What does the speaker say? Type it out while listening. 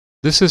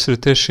This is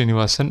Ritesh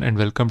Srinivasan and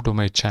welcome to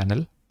my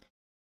channel.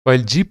 While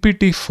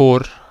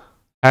GPT-4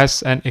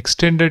 has an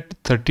extended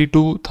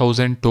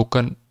 32,000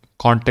 token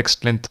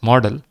context length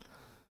model,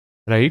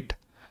 right?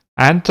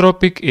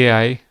 Anthropic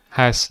AI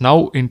has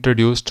now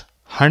introduced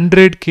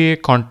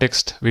 100K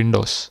context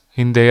windows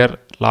in their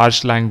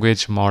large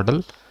language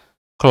model,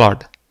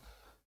 Claude.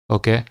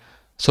 Okay.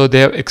 So they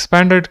have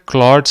expanded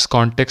Claude's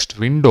context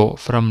window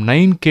from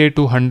 9K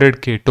to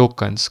 100K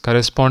tokens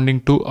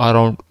corresponding to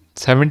around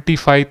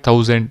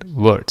 75,000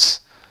 words.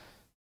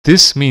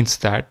 This means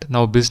that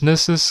now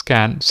businesses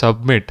can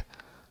submit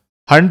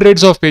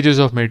hundreds of pages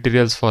of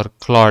materials for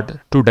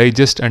Claude to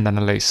digest and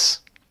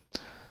analyze.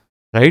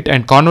 Right?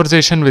 And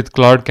conversation with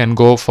Claude can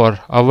go for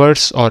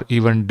hours or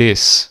even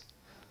days.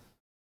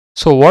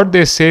 So what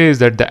they say is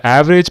that the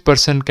average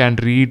person can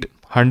read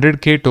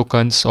 100K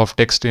tokens of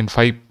text in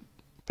 5+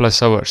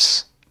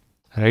 hours.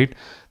 Right?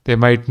 They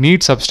might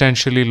need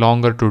substantially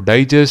longer to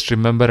digest,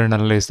 remember, and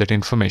analyze that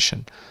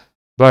information.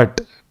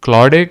 But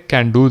Claude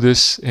can do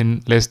this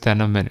in less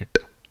than a minute,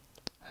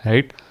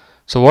 right?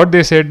 So what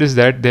they said is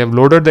that they have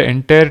loaded the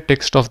entire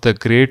text of The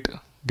Great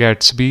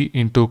Gatsby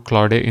into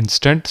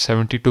Claude-Instant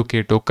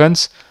 72K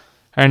tokens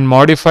and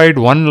modified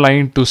one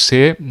line to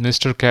say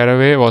Mr.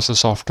 Caraway was a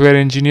software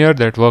engineer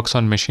that works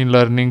on machine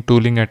learning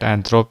tooling at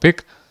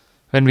Anthropic.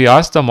 When we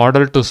asked the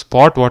model to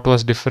spot what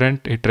was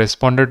different, it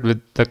responded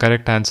with the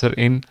correct answer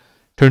in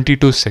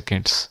 22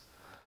 seconds.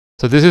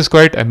 So this is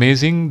quite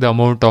amazing, the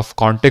amount of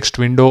context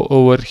window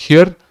over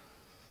here.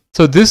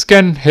 So this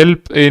can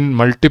help in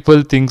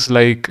multiple things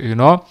like,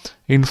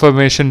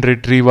 information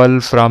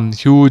retrieval from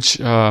huge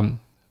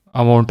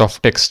amount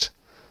of text,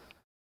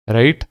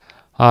 right?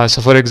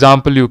 So for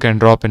example, you can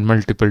drop in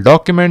multiple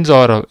documents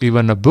or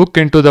even a book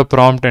into the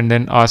prompt and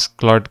then ask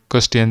Claude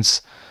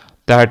questions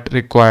that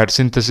require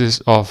synthesis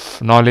of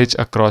knowledge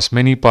across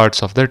many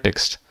parts of the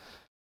text.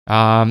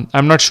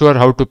 I'm not sure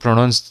how to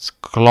pronounce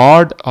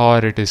Claude,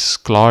 or it is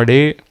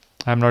Claude.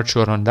 I'm not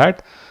sure on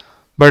that.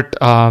 But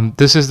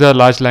this is the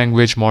large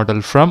language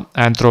model from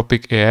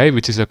Anthropic AI,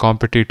 which is a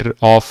competitor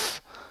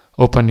of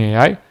Open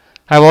AI.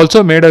 I've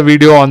also made a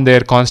video on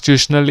their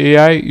constitutional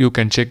AI. You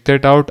can check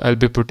that out. I'll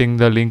be putting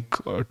the link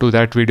to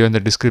that video in the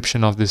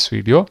description of this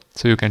video,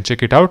 so you can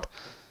check it out.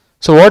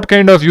 So what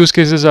kind of use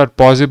cases are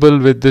possible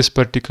with this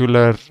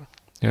particular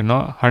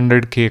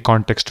 100K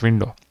context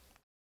window?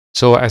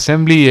 So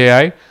Assembly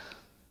AI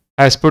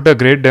has put a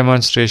great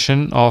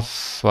demonstration of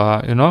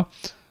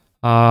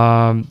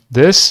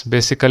this.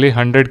 Basically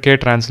 100K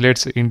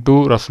translates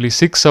into roughly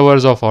 6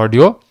 hours of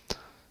audio.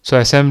 So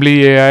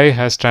Assembly AI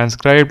has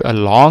transcribed a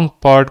long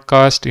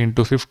podcast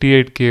into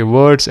 58K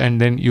words and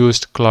then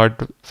used Claude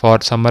for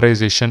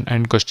summarization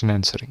and question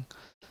answering.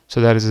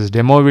 So there is this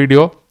demo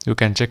video, you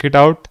can check it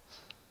out,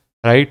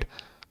 right?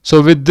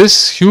 So with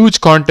this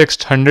huge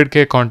context,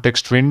 100K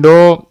context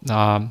window,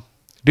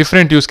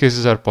 different use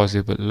cases are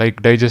possible, like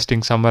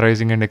digesting,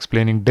 summarizing, and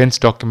explaining dense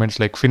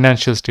documents like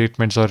financial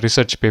statements or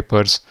research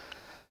papers,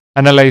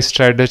 analyze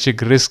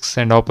strategic risks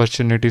and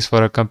opportunities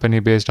for a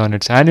company based on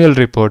its annual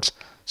reports.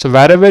 So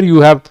wherever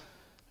you have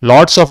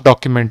lots of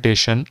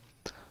documentation,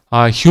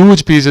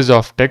 huge pieces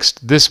of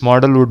text, this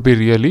model would be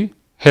really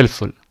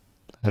helpful,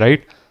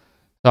 right?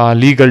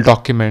 Legal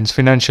documents,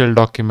 financial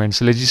documents,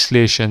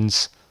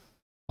 legislations,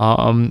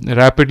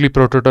 rapidly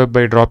prototype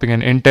by dropping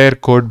an entire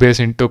code base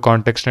into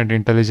context and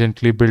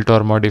intelligently built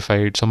or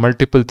modified. So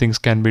multiple things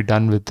can be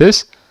done with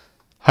this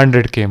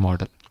 100K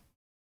model.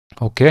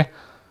 Okay.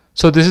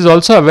 So this is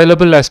also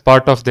available as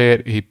part of their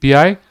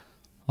API.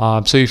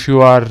 So if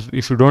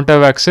you don't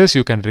have access,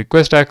 you can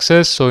request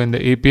access. So in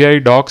the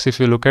API docs, if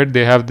you look at,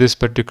 they have this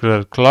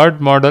particular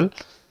Claude model,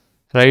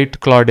 right?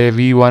 Claude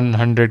V1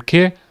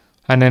 100K,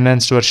 an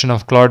enhanced version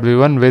of Claude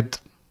V1 with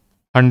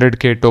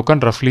 100K token,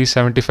 roughly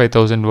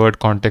 75,000 word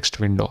context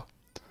window.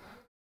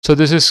 So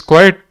this is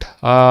quite,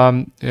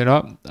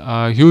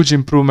 a huge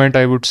improvement,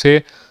 I would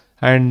say,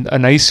 and a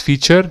nice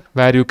feature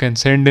where you can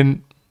send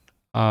in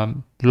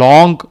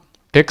long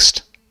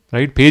text,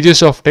 right?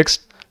 Pages of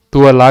text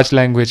to a large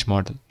language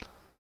model,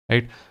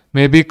 right?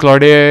 Maybe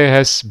Claude AI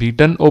has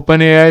beaten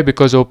OpenAI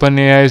because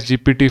OpenAI's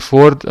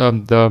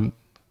GPT-4, the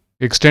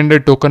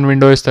extended token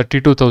window is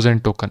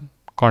 32,000 token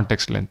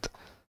context length,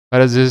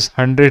 whereas this is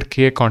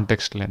 100K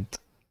context length,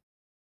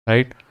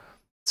 right?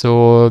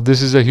 So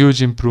this is a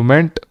huge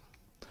improvement.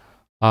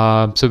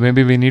 So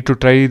maybe we need to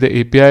try the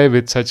API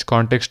with such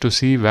context to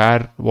see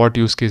what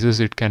use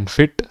cases it can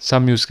fit.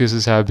 Some use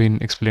cases have been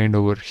explained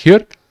over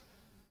here.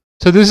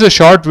 So this is a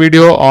short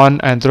video on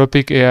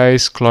Anthropic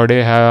AI's Claude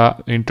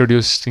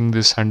introducing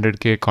this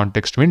 100K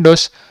context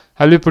windows.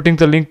 I'll be putting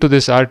the link to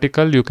this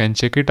article. You can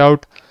check it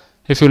out.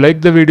 If you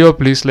like the video,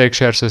 please like,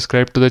 share,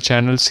 subscribe to the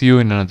channel. See you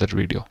in another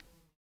video.